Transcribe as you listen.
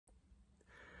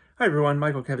Hi everyone,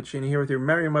 Michael Cavacini here with your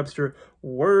Merriam-Webster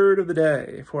Word of the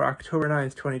Day for October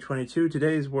 9th, 2022.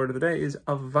 Today's word of the day is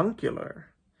avuncular.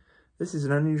 This is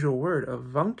an unusual word,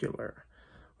 avuncular,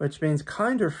 which means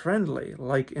kind or friendly,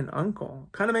 like an uncle.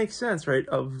 Kind of makes sense, right?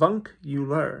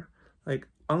 Avuncular, like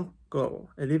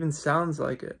uncle. It even sounds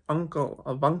like it. Uncle,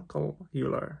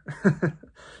 avuncular.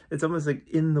 It's almost like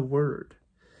in the word.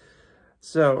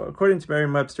 So, according to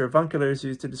Merriam-Webster, avuncular is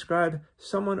used to describe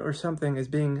someone or something as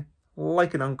being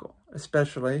like an uncle,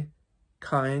 especially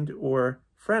kind or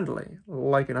friendly,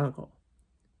 like an uncle.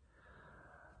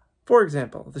 For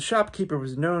example, the shopkeeper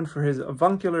was known for his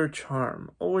avuncular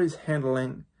charm, always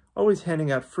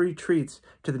handing out free treats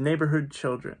to the neighborhood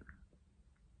children.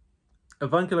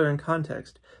 Avuncular in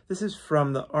context. This is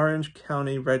from the Orange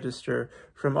County Register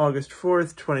from August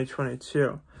 4th,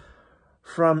 2022.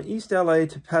 From East LA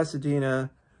to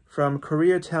Pasadena, from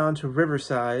Koreatown to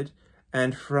Riverside,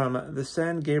 and from the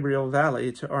San Gabriel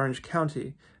Valley to Orange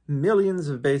County, millions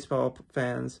of baseball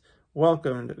fans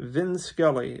welcomed Vin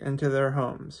Scully into their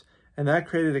homes, and that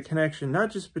created a connection not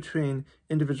just between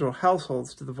individual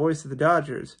households to the voice of the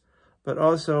Dodgers, but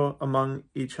also among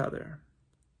each other.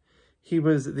 He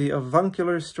was the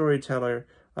avuncular storyteller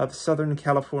of Southern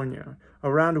California,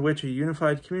 around which a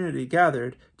unified community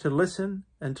gathered to listen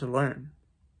and to learn.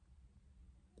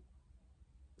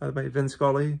 By the way, Vin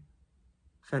Scully,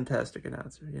 fantastic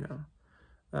announcer, you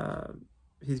know.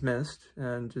 He's missed,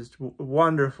 and just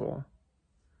wonderful,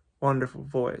 wonderful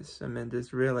voice. I mean,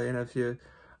 just really, and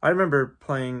I remember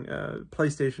playing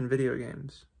PlayStation video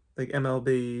games, like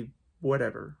MLB,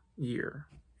 whatever year,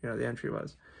 you know, the entry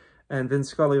was. And Vin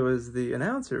Scully was the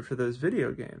announcer for those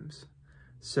video games.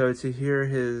 So to hear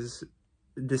his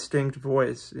distinct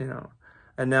voice, you know,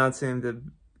 announcing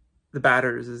the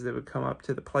batters as they would come up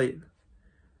to the plate,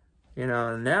 you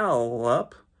know, now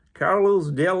up,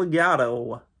 Carlos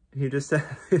Delgado. He just said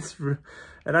this,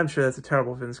 and I'm sure that's a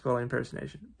terrible Vin Scully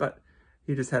impersonation, but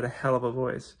he just had a hell of a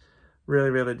voice. Really,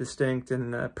 really distinct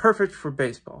and perfect for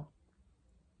baseball.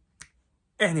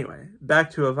 Anyway, back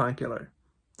to avuncular.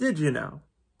 Did you know?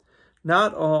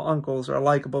 Not all uncles are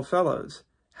likable fellows.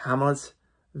 Hamlet's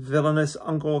villainous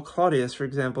Uncle Claudius, for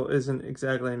example, isn't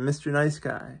exactly Mr. Nice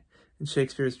Guy in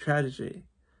Shakespeare's tragedy.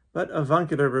 But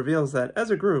avuncular reveals that,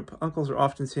 as a group, uncles are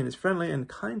often seen as friendly and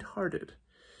kind-hearted.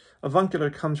 Avuncular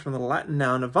comes from the Latin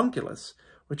noun avunculus,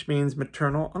 which means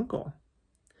maternal uncle.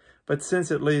 But since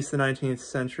at least the 19th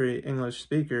century English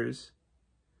speakers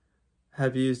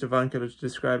have used avuncular to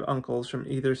describe uncles from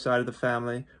either side of the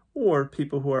family, or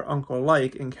people who are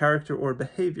uncle-like in character or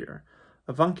behavior,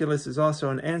 avunculus is also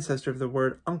an ancestor of the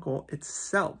word uncle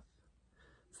itself.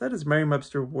 So that is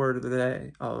Merriam-Webster word of the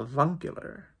day,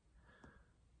 avuncular.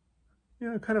 You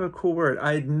know, kind of a cool word.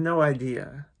 I had no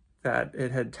idea that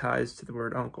it had ties to the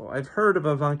word uncle. I've heard of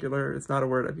avuncular. It's not a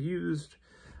word I've used.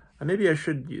 Maybe I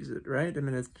should use it, right? I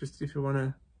mean, it's just if you want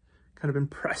to kind of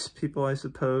impress people, I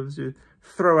suppose. You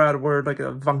throw out a word like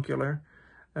avuncular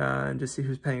and just see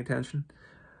who's paying attention.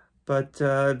 But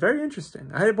very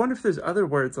interesting. I wonder if there's other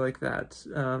words like that,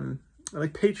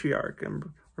 like patriarch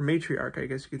or matriarch, I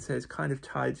guess you could say, is kind of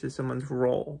tied to someone's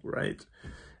role, right?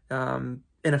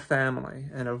 In a family,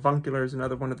 and avuncular is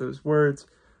another one of those words.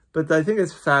 But I think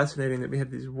it's fascinating that we have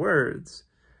these words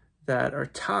that are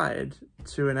tied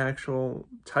to an actual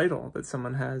title that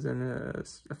someone has in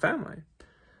a family.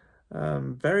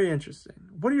 Very interesting.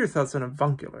 What are your thoughts on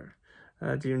avuncular?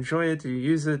 Do you enjoy it? Do you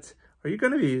use it? Are you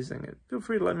going to be using it? Feel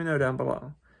free to let me know down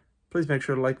below. Please make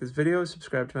sure to like this video,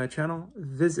 subscribe to my channel,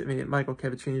 visit me at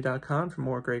michaelcavacini.com for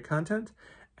more great content,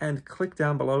 and click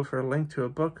down below for a link to a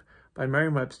book by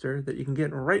Merriam-Webster that you can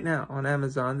get right now on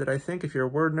Amazon that I think, if you're a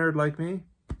word nerd like me,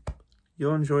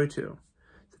 you'll enjoy too.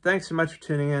 So thanks so much for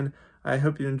tuning in. I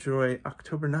hope you enjoy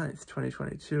October 9th,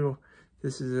 2022.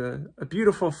 This is a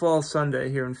beautiful fall Sunday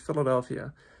here in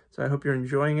Philadelphia, so I hope you're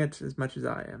enjoying it as much as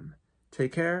I am.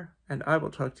 Take care, and I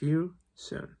will talk to you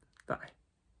soon. Bye.